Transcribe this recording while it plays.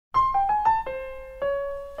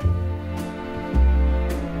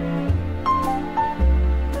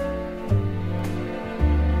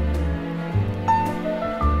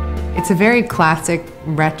It's a very classic,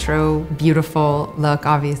 retro, beautiful look.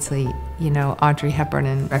 Obviously, you know, Audrey Hepburn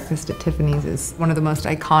in Breakfast at Tiffany's is one of the most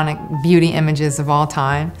iconic beauty images of all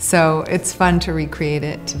time. So it's fun to recreate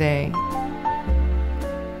it today.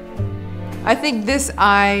 I think this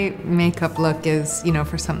eye makeup look is, you know,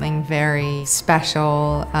 for something very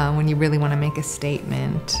special, when you really want to make a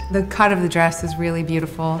statement. The cut of the dress is really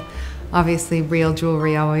beautiful. Obviously, real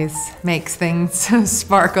jewelry always makes things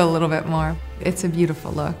sparkle a little bit more. It's a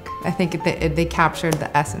beautiful look. I think they captured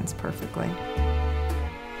the essence perfectly.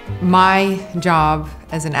 My job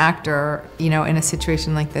as an actor, you know, in a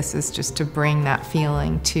situation like this is just to bring that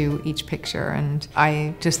feeling to each picture, and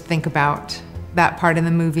I just think about that part in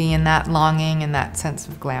the movie and that longing and that sense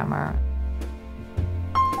of glamour.